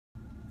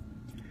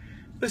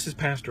This is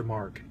Pastor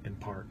Mark in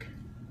Park.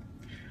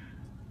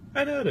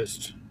 I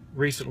noticed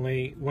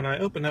recently when I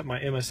opened up my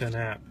MSN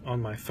app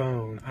on my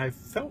phone, I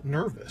felt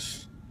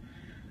nervous.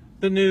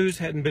 The news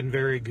hadn't been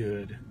very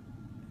good.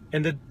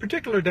 And the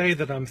particular day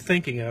that I'm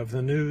thinking of,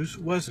 the news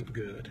wasn't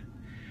good.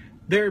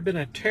 There had been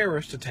a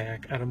terrorist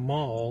attack at a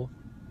mall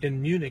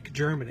in Munich,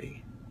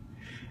 Germany.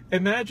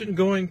 Imagine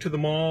going to the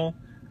mall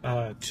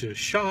to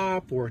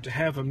shop or to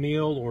have a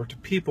meal or to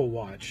people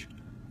watch,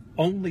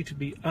 only to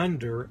be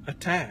under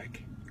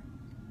attack.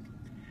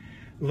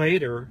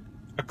 Later,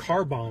 a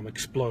car bomb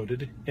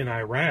exploded in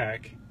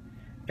Iraq,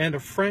 and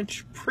a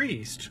French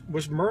priest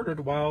was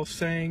murdered while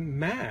saying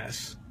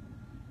Mass.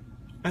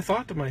 I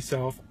thought to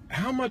myself,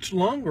 how much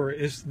longer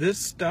is this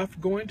stuff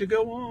going to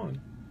go on?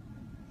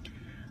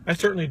 I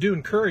certainly do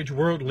encourage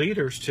world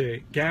leaders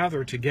to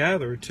gather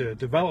together to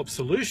develop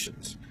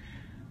solutions,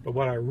 but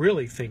what I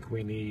really think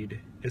we need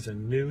is a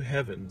new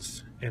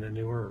heavens and a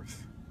new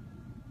earth.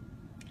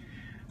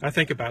 I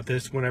think about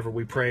this whenever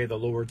we pray the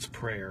Lord's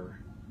Prayer,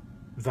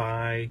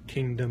 Thy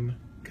kingdom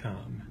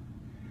come.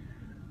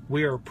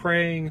 We are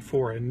praying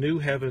for a new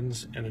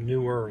heavens and a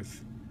new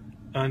earth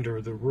under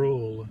the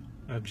rule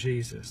of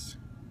Jesus.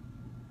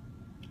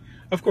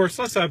 Of course,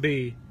 lest I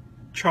be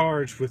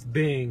charged with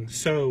being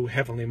so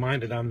heavenly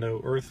minded I'm no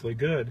earthly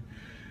good,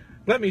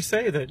 let me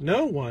say that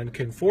no one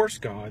can force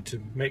God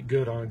to make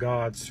good on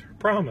God's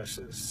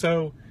promises.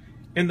 So,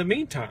 in the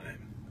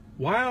meantime,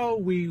 while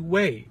we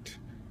wait,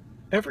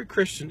 every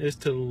Christian is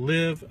to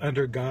live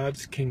under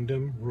God's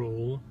kingdom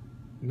rule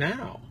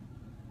now.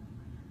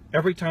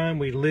 Every time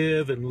we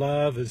live and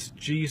love as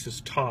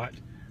Jesus taught,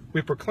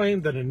 we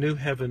proclaim that a new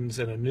heavens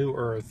and a new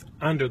earth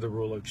under the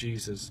rule of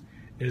Jesus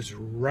is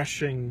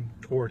rushing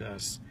toward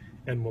us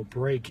and will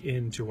break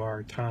into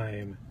our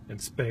time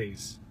and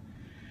space.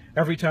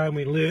 Every time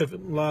we live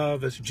and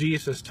love as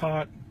Jesus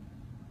taught,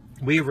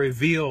 we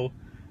reveal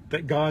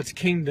that God's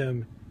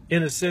kingdom,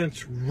 in a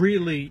sense,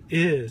 really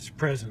is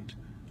present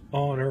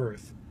on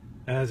earth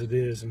as it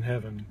is in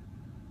heaven.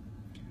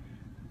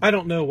 I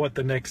don't know what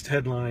the next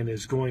headline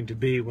is going to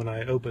be when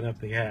I open up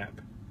the app,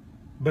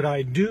 but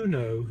I do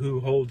know who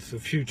holds the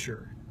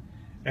future,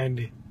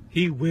 and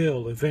he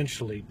will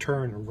eventually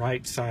turn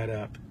right side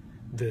up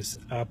this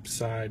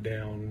upside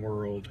down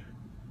world.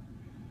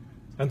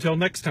 Until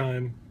next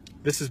time,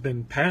 this has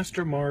been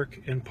Pastor Mark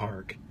in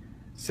Park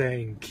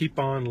saying, keep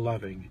on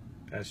loving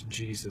as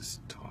Jesus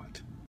taught.